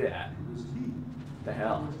 Why did they do that? What the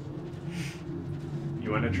hell? You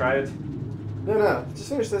want to try it? No. Just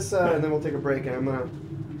finish this, and then we'll take a break, and I'm gonna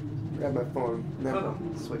grab my phone, and then Oh.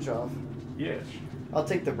 we'll switch off. Yes. I'll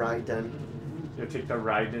take the ride then. You take the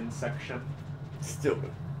ride-in section. Stupid.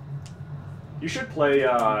 You should play,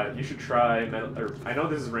 you should try, I know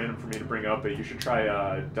this is random for me to bring up, but you should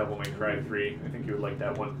try, Devil May Cry 3. I think you would like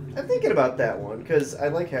that one. I'm thinking about that one, because I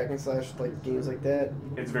like hack and slash like games like that.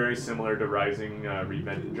 It's very similar to Rising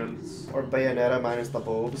Revengeance. Or Bayonetta minus the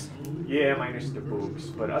bulbs. Yeah, minus the boobs,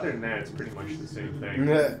 but other than that, it's pretty much the same thing.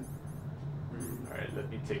 Meh. Alright, let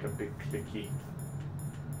me take a big clickie.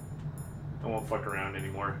 I won't fuck around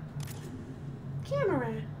anymore.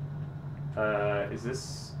 Camera. Is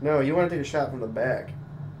this... No, you want to take a shot from the back,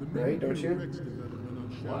 right? Don't you?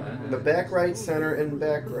 What? The back right, center, and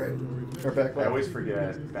back right. Or back I left. always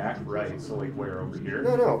forget. Back right, so like where, over here?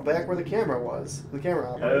 No, back where the camera was. The camera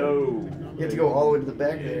operator. Oh. You have to go all the way to the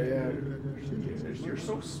back there, yeah. You're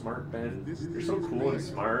so smart, Ben. You're so cool and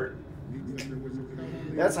smart.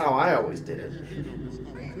 That's how I always did it.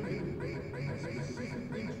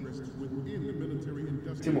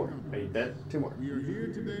 2 more. Are you dead? 2 more. We are here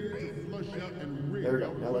today to flush out and rid There we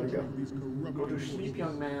go. Now let it go. these corrupt Go to sleep,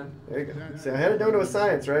 young man. There you go. So I had it down to a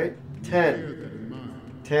science, right? 10.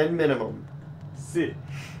 10 minimum. Sit.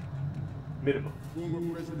 Minimum.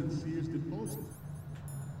 former President Sears deposed.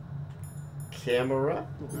 Camera.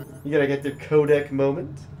 You gotta get the codec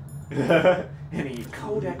moment. Any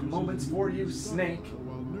codec moments for you, Snake?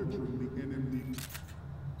 While nurturing the NMD.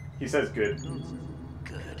 He says good.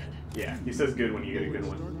 Good. Yeah, he says good when you get a good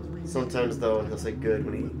one. Sometimes though, he'll say good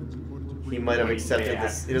when he might have accepted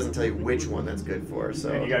this. He doesn't tell you which one that's good for. So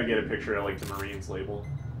And you gotta get a picture of like the Marines label.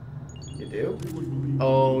 you do?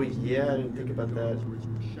 Oh yeah, I didn't think about that.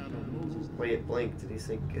 Wait, it blinked. Did he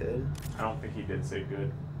say good? I don't think he did say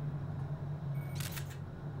good.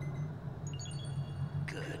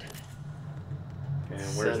 Good. And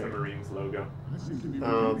where's the Center. Marines logo?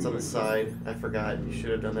 Oh, it's on the side. I forgot. You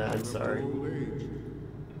should have done that. I'm sorry. You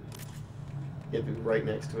have to be right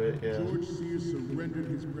next to it. Yeah. George Sears surrendered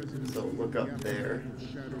his presidency. So look up there.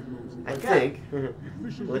 Shadow Moses. I think.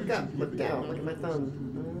 Look up. Look down. Look at my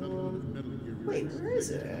thumb. Wait, where is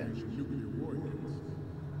it at? nuclear warheads.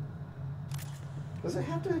 Does it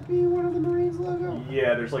have to be one of the Marines logo?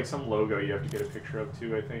 Yeah, there's like some logo you have to get a picture of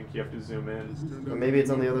too, I think. You have to zoom in. Or maybe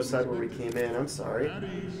it's on the other side where we came in. I'm sorry.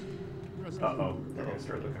 Uh-oh. They're gonna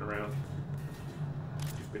start looking around.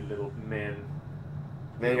 Stupid little men.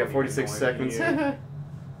 Man, you got 46 seconds.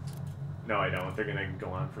 No, I don't. They're gonna go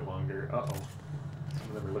on for longer. Uh-oh.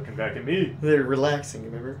 Some of them are looking back at me. They're relaxing,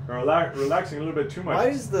 remember? They're relaxing a little bit too much.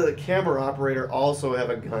 Why does the camera operator also have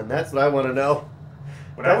a gun? That's what I want to know.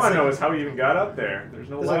 What I want to know is how he even got up there. There's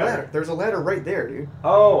no There's a ladder. ladder. There's a ladder right there, dude.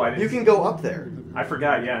 Oh, I didn't. You can go up there. I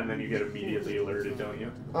forgot, yeah, and then you get immediately alerted, don't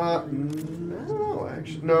you? I don't know,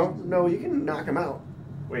 actually. No, you can knock him out.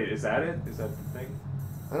 Wait, is that it? Is that the thing?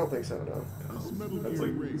 I don't think so, no. That's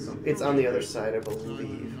like some... It's on the other side, I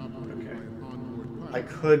believe. Okay. I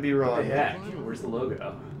could be What wrong. the heck? Where's the logo?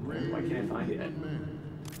 Why can't I find it?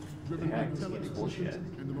 What the heck? This game's bullshit.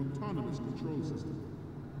 And an autonomous control system.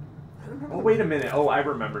 Oh, wait a minute. Oh, I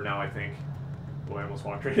remember now, I think. Boy, I almost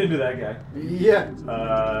walked right into that guy. Yeah.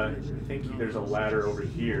 I think there's a ladder over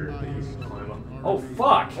here that you can climb up. Oh,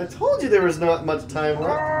 fuck! I told you there was not much time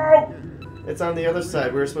left. Oh! It's on the other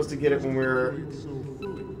side. We were supposed to get it when we were, getting...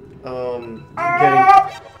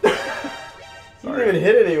 You didn't even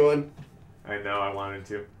hit anyone. I know, I wanted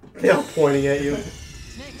to. They're all pointing at you.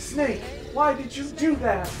 Snake, why did you do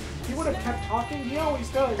that? He would have kept talking. He always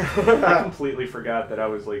does. I completely forgot that I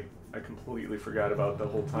was like... I completely forgot about the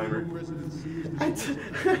whole timer. I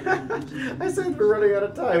said we're running out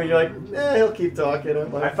of time, and you're like, he'll keep talking.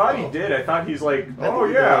 I'm like, I thought he did. I thought he's like, I oh think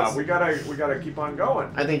he yeah, does. we gotta keep on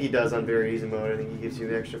going. I think he does on very easy mode. I think he gives you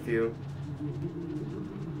an extra few.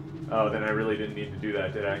 Oh, then I really didn't need to do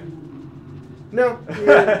that, did I? No.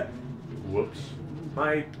 Yeah, Whoops.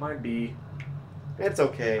 My B. it's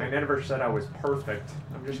okay. I never said I was perfect.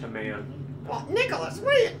 I'm just a man. Well, Nicholas,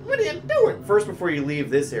 what are you doing? First, before you leave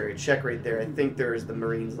this area, check right there. I think there's the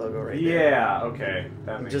Marines logo right there. Yeah. Okay.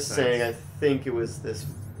 That I'm makes just sense. saying, I think it was this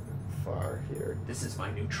far here. This is my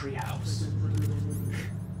new treehouse.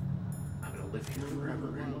 I'm gonna live here forever.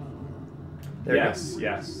 There you Yes.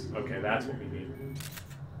 Yes. Okay, that's what we need.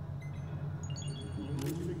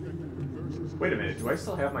 Wait a minute. Do I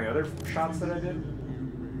still have my other shots that I did?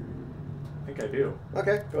 I think I do. go.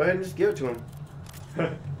 Okay, go ahead and just give it to him.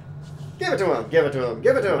 Give it to him. Give it to him.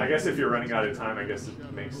 Give it to him. I guess if you're running out of time, I guess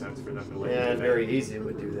it makes sense for them to let you Yeah, do that. very easy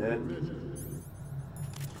would do that.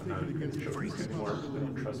 I'm not going to show this anymore. I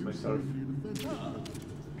don't trust myself.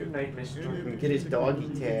 Good night, mister. And get his doggy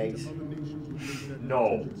tags.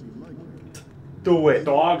 No. Do it.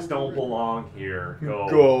 Dogs don't belong here. Go.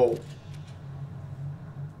 Go.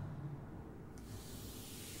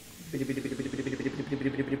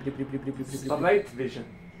 A night vision.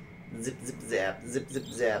 Zip, zip, zap. Zip, zip,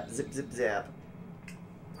 zap. Zip, zip, zap.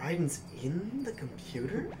 Raiden's in the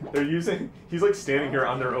computer? They're using... He's like standing here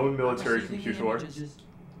on their own military computer.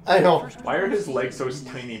 I know. Why are his legs so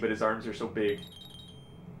tiny but his arms are so big?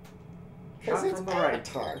 Because Shot it's from the right.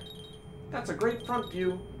 Avatar. That's a great front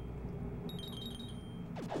view.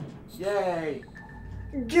 Yay.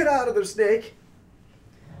 Get out of there, Snake.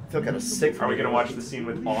 I feel kind of sick for Are we going to watch the scene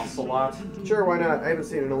with Ocelot? Sure, why not? I haven't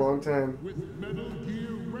seen it in a long time. With Metal Gear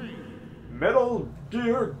Ray. Metal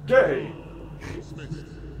Gear Gay.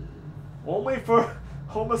 Only for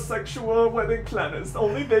homosexual wedding planners.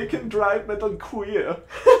 Only they can drive Metal Queer.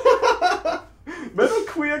 Metal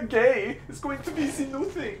Queer Gay is going to be the new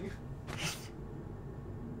thing.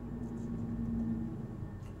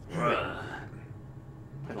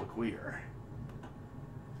 Metal Queer.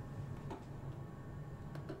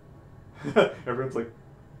 Everyone's like,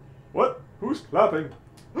 what? Who's clapping?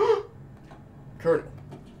 Colonel.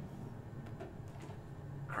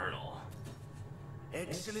 Colonel.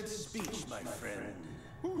 Excellent speech, my friend.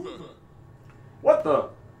 What the?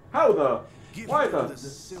 How the? Give Why them the? the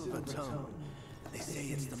silver tongue. They say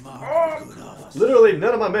it's the mark of a good officer. Literally,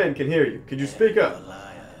 none of my men can hear you. Could you speak A up? liar.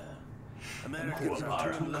 Americans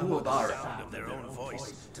are too low with the sound of their own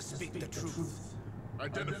voice to speak the truth.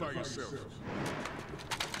 Identify yourself.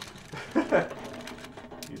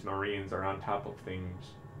 These Marines are on top of things.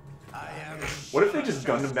 I am. What if they just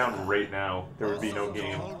gunned him down right now? There would be no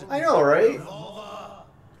game. I know, right?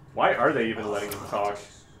 Why are they even letting him talk?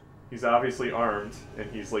 He's obviously armed, and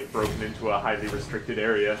he's like broken into a highly restricted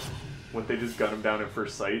area. Wouldn't they just gun him down at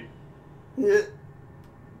first sight? Yeah.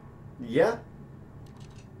 Yeah.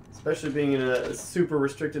 Especially being in a super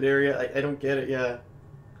restricted area. I don't get it, yeah.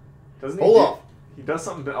 Doesn't he? Hold do- off. He does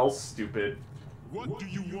something else stupid. What do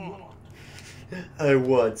you want? I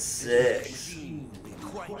want sex. Machine will be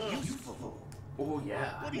quite useful. Oh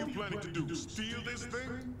yeah. What are you planning to do? Steal this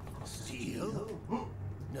thing? Steal?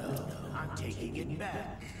 No, I'm taking it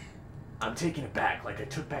back. I'm taking it back like I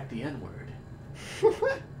took back the N-word.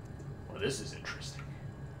 Well, this is interesting.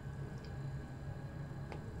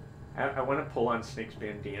 I want to pull on Snake's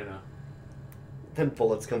bandana. Then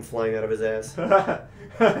bullets come flying out of his ass.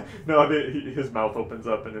 No, his mouth opens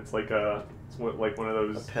up and it's like like one of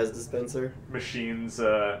A those Pez dispenser. machines.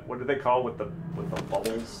 What do they call with the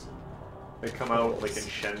bubbles? They come out like in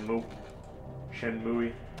Shenmue.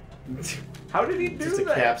 How did he do Just a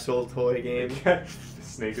that? capsule toy game.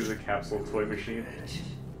 Snake is a capsule toy machine.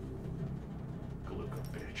 Gluco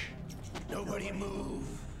bitch. Nobody move.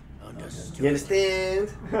 Understood. You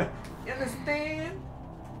understand? You understand?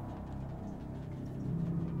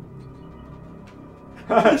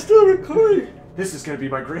 I'm still recording. This is gonna be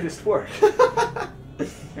my greatest work.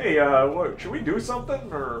 Hey, should we do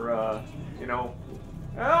something, or you know?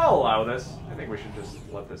 I'll allow this. I think we should just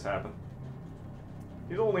let this happen.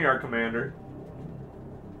 He's only our commander.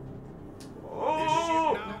 This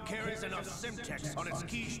Oh! ship now carries enough Simtex on its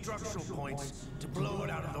key structural points to blow it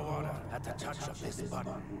out of the water at the touch of this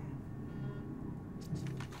button.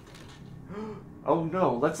 Oh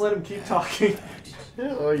no! Let's let him keep talking.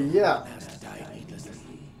 Oh yeah. Has died needlessly.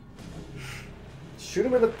 Shoot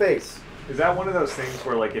him in the face. Is that one of those things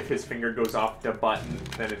where, like, if his finger goes off the button,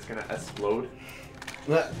 then it's gonna explode?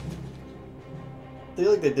 I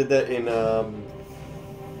feel like they did that in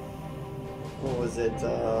what was it?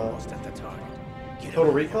 Almost at the target. Get Total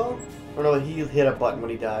him. Recall? Or no, he hit a button when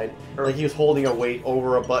he died. Like he was holding a weight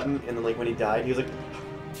over a button, and then like when he died, he was like,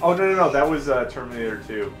 Oh no! That was Terminator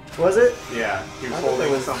 2. was it? Yeah, he was I thought holding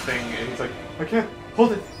that was- something, and he's like, I can't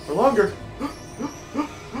hold it for longer.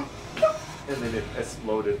 And then it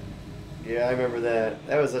exploded. Yeah, I remember that.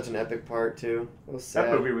 That was such an epic part too. It was sad.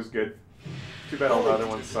 That movie was good. Too bad all the other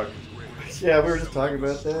ones sucked. Yeah, we were just talking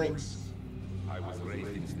about that. I was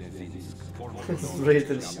raised in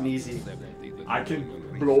Raised in Sneezy. I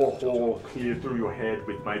can blow a hole clear through your head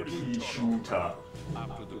with my pea shooter.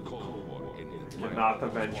 after the Cold War ended. Cannot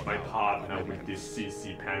avenge my partner with this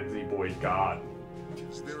CC pansy boy god.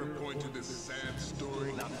 Is there a point to this sad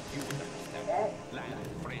story?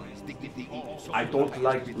 I don't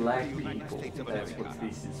like black people. That's what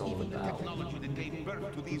this is all about.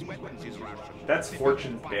 That's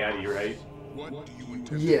Fortune's daddy, right? What do you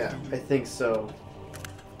intend? Yeah, I think so.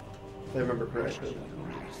 If I remember correctly.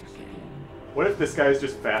 What if this guy's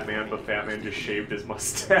just Fat Man, but Fat Man just shaved his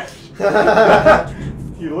mustache?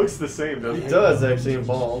 He looks the same, doesn't He he? does actually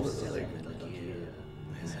involve. Like,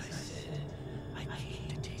 As I said, I came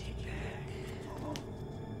to take it back.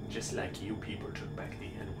 Just like you people took back the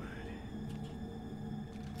N-word.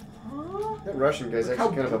 that Russian guy's Look how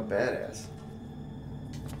actually kind of a badass.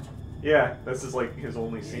 Yeah, this is like his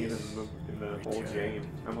only scene in the whole game.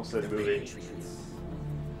 I almost said movie.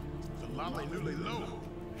 The Lale Lule Lo.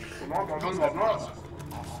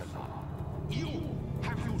 You!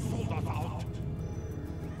 Have you sold us out?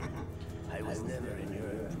 I was never in your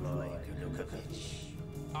employ, Kunukovich.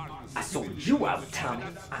 I sold you out, Tommy.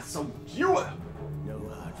 I sold you out. No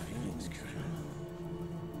hard feelings, Colonel.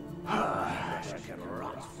 I can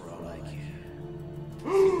rot for all I care.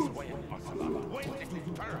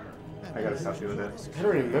 I gotta stop doing that. I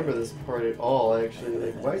don't remember this part at all, actually.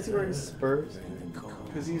 Like, why is he wearing spurs?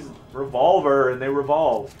 Because he's Revolver and they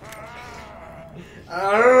revolve.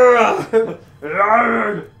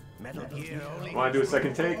 Metal Gear only. Want to do a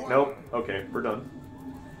second take? Nope. Okay, we're done.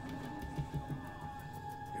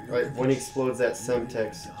 Right, when he explodes that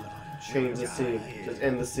Semtex, change the scene. Just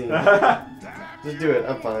end the scene. Just do it,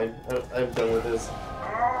 I'm fine. I'm done with this.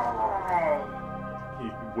 He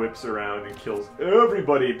whips around and kills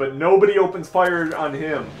everybody, but nobody opens fire on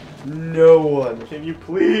him. No one. Can you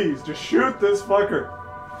please just shoot this fucker?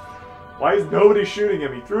 Why is nobody shooting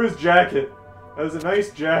him? He threw his jacket. That was a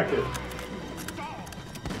nice jacket.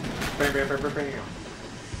 Bam, bam, bam, bam, bam.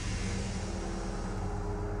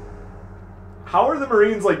 How are the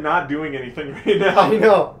Marines, like, not doing anything right now? I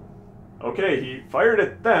know. Okay, he fired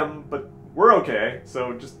at them, but we're okay.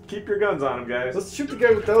 So just keep your guns on him, guys. Let's shoot the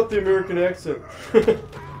guy without the American accent.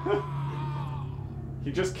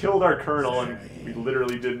 He just killed our colonel, and we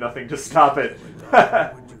literally did nothing to stop it.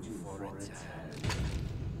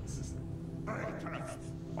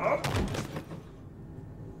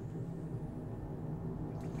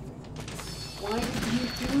 Why did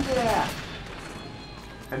he do that?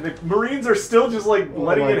 And the Marines are still just like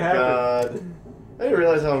letting it happen. God. I didn't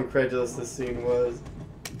realize how incredulous this scene was.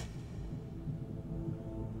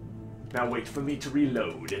 Now wait for me to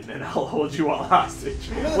reload, and then I'll hold you all hostage.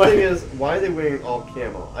 You know, the Like- thing is, why are they wearing all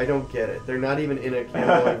camo? I don't get it. They're not even in a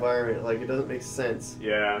camo environment. Like, it doesn't make sense.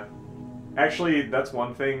 Yeah. Actually, that's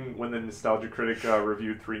one thing when the Nostalgia Critic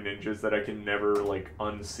reviewed Three Ninjas that I can never, like,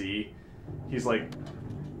 unsee. He's like,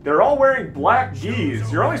 they're all wearing black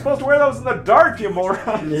gis. You're only supposed to wear those in the dark, you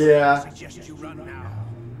morons. Yeah. Suggest you run now.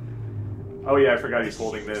 Oh yeah, I forgot he's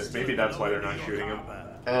holding this. Maybe that's why they're not shooting him.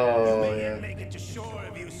 Oh, yeah. Make it to shore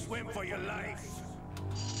if you swim for your life.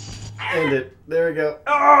 End it. There we go.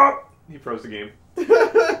 Oh! He froze the game.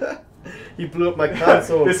 He blew up my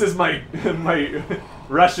console. This is my my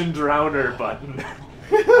Russian drowner button.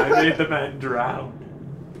 I made the man drown.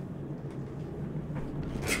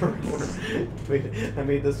 Wait, I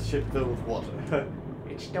made this ship filled with water.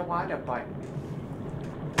 It's the water button.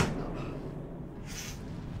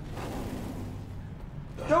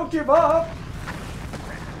 Don't give up!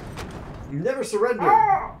 You never surrender.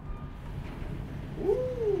 Ah!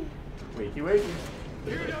 Woo. Wakey wakey.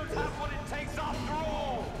 You don't have what it takes after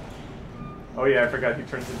all. Oh yeah, I forgot he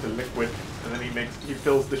turns into liquid, and then he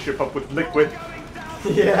fills the ship up with liquid.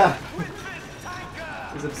 Yeah.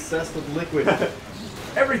 He's obsessed with liquid.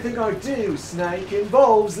 Everything I do, Snake,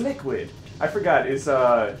 involves liquid. I forgot, is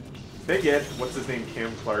they get what's his name,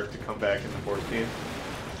 Cam Clark, to come back in the 4th game?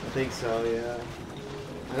 I think so, yeah.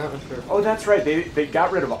 I'm not sure. Oh, that's right. They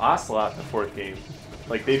got rid of Ocelot in the 4th game.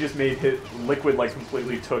 Like they just made Liquid like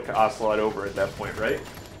completely took Ocelot over at that point, right?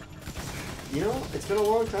 You know, it's been a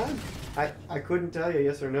long time. I couldn't tell you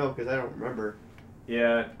yes or no because I don't remember.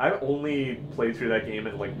 Yeah, I only played through that game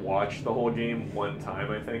and like watched the whole game one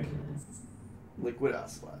time, I think. Liquid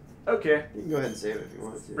Ocelot. Okay. You can go ahead and save it if you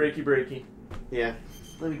want to. Breaky breaky. Yeah.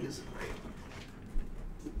 Let me get some break.